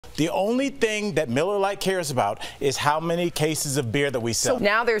The only thing that Miller Lite cares about is how many cases of beer that we sell. So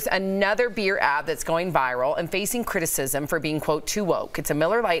now there's another beer ad that's going viral and facing criticism for being, quote, too woke. It's a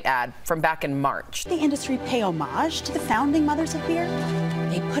Miller Lite ad from back in March. The industry pay homage to the founding mothers of beer.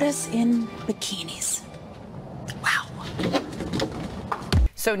 They put us in bikinis. Wow.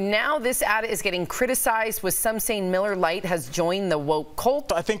 So now this ad is getting criticized, with some saying Miller Lite has joined the woke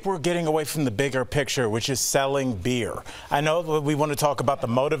cult. I think we're getting away from the bigger picture, which is selling beer. I know we want to talk about the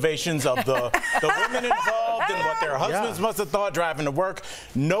motivations of the women involved and what their husbands must have thought driving to work.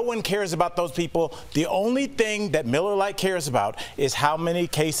 No one cares about those people. The only thing that Miller Lite cares about is how many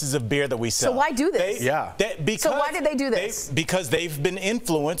cases of beer that we sell. So why do this? So why did they do this? Because they've been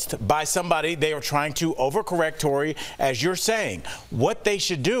influenced by somebody. They are trying to overcorrect, Tori, as you're saying. What they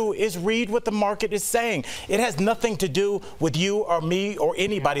should do is read what the market is saying. It has nothing to do with you or me or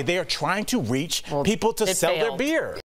anybody. They are trying to reach people to sell their beer.